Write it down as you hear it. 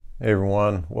Hey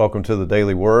everyone, welcome to the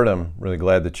Daily Word. I'm really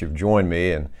glad that you've joined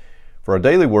me. And for our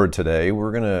Daily Word today,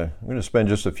 we're gonna spend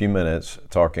just a few minutes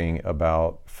talking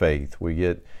about faith. We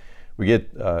get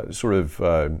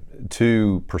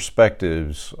two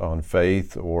perspectives on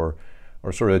faith, or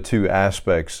sort of two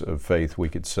aspects of faith, we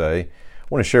could say. I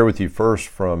want to share with you first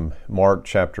from Mark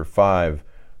chapter 5,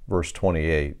 verse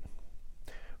 28.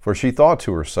 For she thought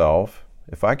to herself,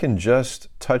 if I can just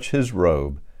touch his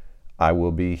robe, I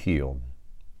will be healed.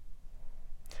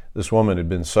 This woman had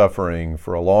been suffering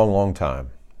for a long, long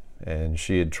time, and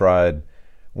she had tried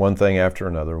one thing after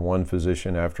another, one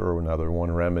physician after another,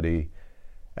 one remedy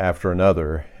after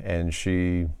another, and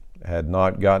she had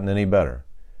not gotten any better.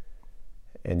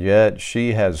 And yet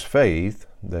she has faith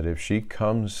that if she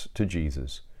comes to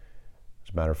Jesus,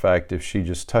 as a matter of fact, if she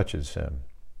just touches him,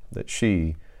 that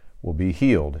she will be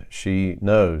healed. She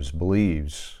knows,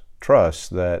 believes, trusts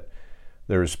that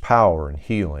there is power and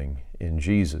healing in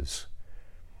Jesus.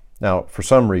 Now, for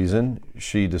some reason,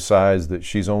 she decides that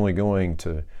she's only going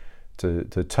to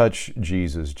touch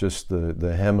Jesus, just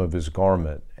the hem of his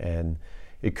garment. And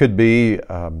it could be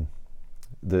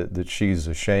that she's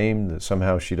ashamed, that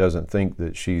somehow she doesn't think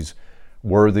that she's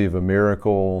worthy of a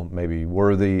miracle, maybe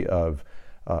worthy of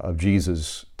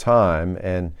Jesus' time.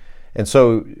 And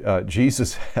so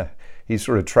Jesus, he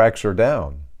sort of tracks her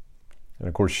down. And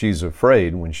of course, she's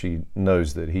afraid when she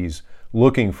knows that he's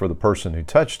looking for the person who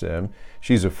touched him.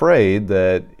 She's afraid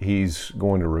that he's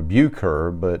going to rebuke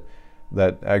her, but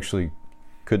that actually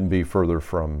couldn't be further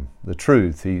from the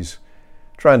truth. He's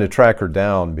trying to track her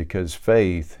down because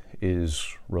faith is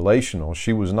relational.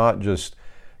 She was not just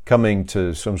coming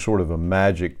to some sort of a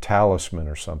magic talisman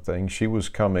or something. She was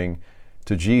coming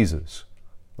to Jesus,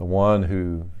 the one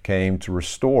who came to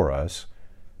restore us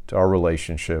to our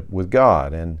relationship with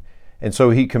God. And so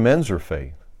he commends her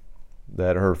faith,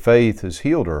 that her faith has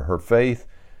healed her, her faith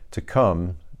to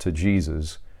come to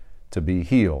Jesus to be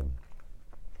healed.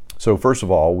 So first of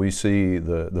all, we see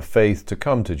the faith to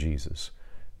come to Jesus,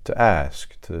 to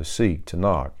ask, to seek, to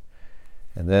knock.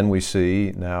 And then we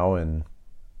see now in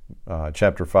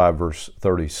chapter 5, verse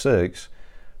 36,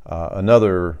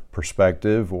 another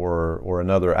perspective or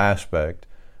another aspect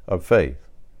of faith.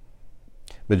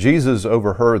 But Jesus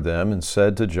overheard them and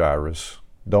said to Jairus,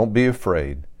 "Don't be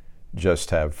afraid, just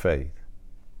have faith."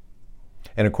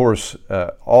 And of course,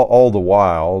 all the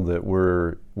while that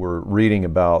we're reading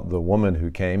about the woman who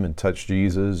came and touched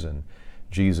Jesus, and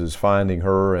Jesus finding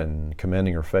her and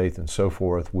commending her faith and so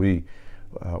forth, we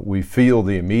feel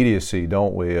the immediacy,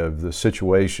 don't we, of the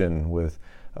situation with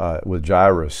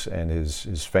Jairus and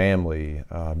his family,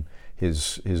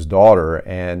 his daughter,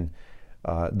 and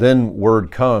then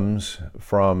word comes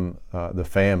from the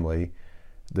family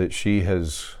that she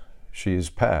has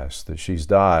passed, that she's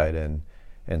died, and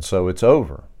so it's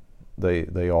over.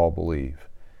 They all believe.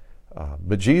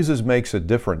 But Jesus makes a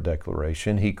different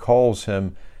declaration. He calls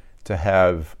him to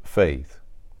have faith.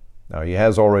 Now, he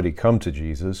has already come to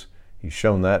Jesus. He's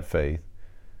shown that faith.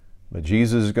 But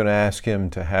Jesus is going to ask him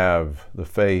to have the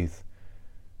faith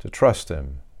to trust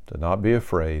him, to not be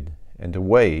afraid, and to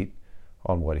wait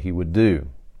on what he would do.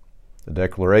 The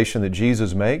declaration that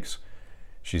Jesus makes,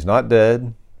 she's not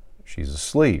dead, she's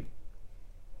asleep.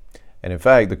 And in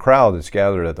fact, the crowd that's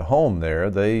gathered at the home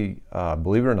there, they,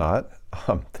 believe it or not,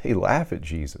 they laugh at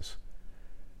Jesus.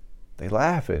 They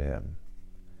laugh at him.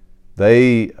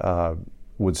 They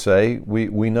would say,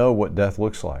 we know what death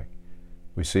looks like.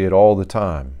 We see it all the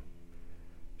time.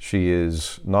 She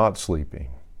is not sleeping.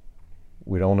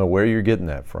 We don't know where you're getting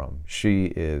that from.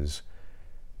 She is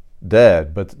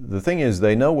dead. But the thing is,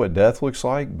 they know what death looks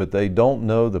like, but they don't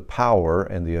know the power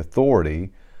and the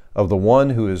authority of the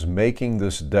one who is making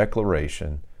this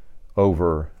declaration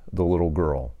over the little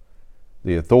girl.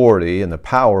 The authority and the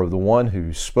power of the one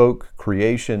who spoke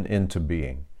creation into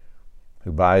being,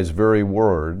 who by his very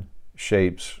word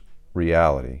shapes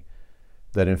reality.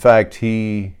 That in fact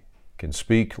he can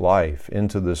speak life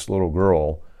into this little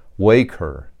girl, wake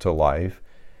her to life,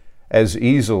 as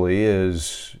easily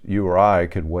as you or I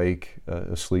could wake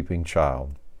a sleeping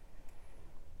child.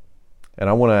 And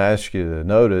I want to ask you to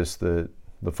notice that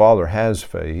the Father has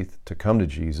faith to come to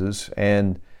Jesus,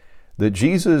 and that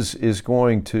Jesus is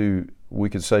going to,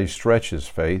 we could say, stretch his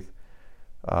faith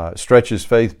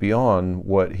beyond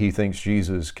what he thinks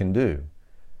Jesus can do,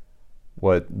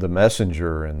 what the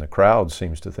messenger and the crowd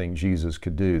seems to think Jesus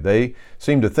could do. They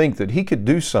seem to think that he could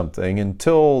do something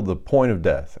until the point of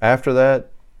death. After that,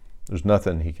 there's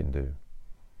nothing he can do.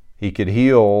 He could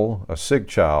heal a sick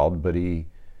child, but he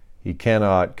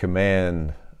cannot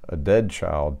command a dead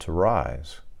child to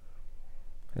rise.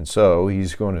 And so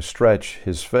he's going to stretch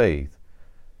his faith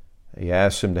He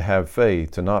asks him to have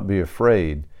faith, to not be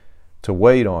afraid, to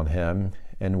wait on him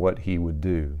and what he would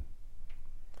do.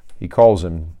 He calls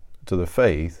him to the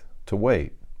faith to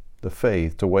wait, the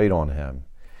faith to wait on him.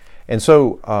 And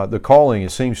so the calling,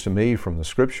 it seems to me from the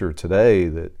Scripture today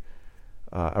that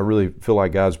I really feel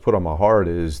like God's put on my heart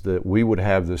is that we would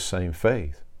have this same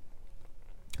faith.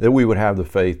 That we would have the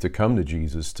faith to come to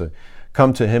Jesus, to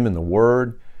come to Him in the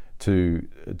Word, to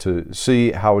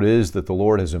see how it is that the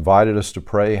Lord has invited us to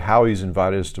pray, how He's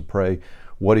invited us to pray,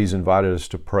 what He's invited us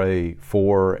to pray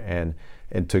for, and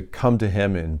to come to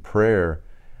Him in prayer,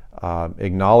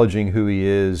 acknowledging who He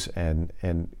is and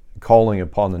calling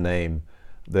upon the name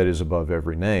that is above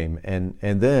every name. And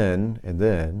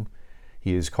then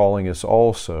He is calling us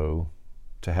also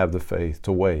to have the faith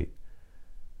to wait.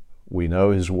 We know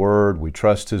His Word, we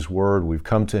trust His Word, we've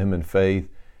come to Him in faith,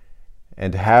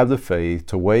 and to have the faith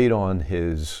to wait on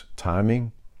His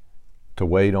timing, to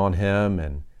wait on Him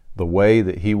and the way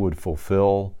that He would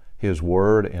fulfill His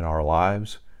Word in our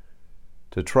lives,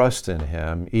 to trust in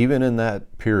Him, even in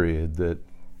that period that,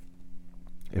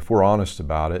 if we're honest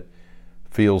about it,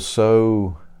 feels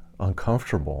so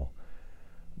uncomfortable.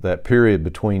 That period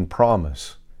between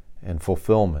promise and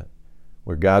fulfillment,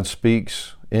 where God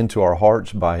speaks into our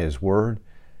hearts by His Word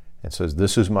and says,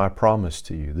 "This is my promise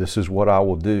to you. This is what I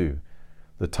will do."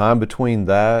 The time between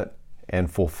that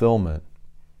and fulfillment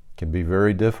can be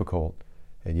very difficult.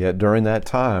 And yet during that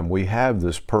time, we have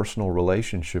this personal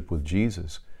relationship with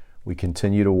Jesus. We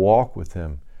continue to walk with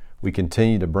Him. We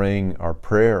continue to bring our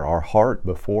prayer, our heart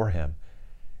before Him.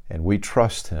 And we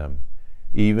trust Him.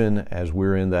 Even as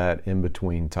we're in that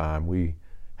in-between time, we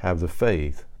have the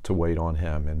faith to wait on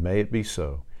Him. And may it be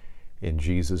so. In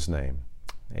Jesus' name,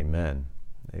 amen.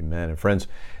 Amen. And friends,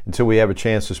 until we have a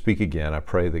chance to speak again, I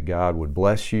pray that God would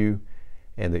bless you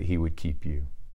and that He would keep you.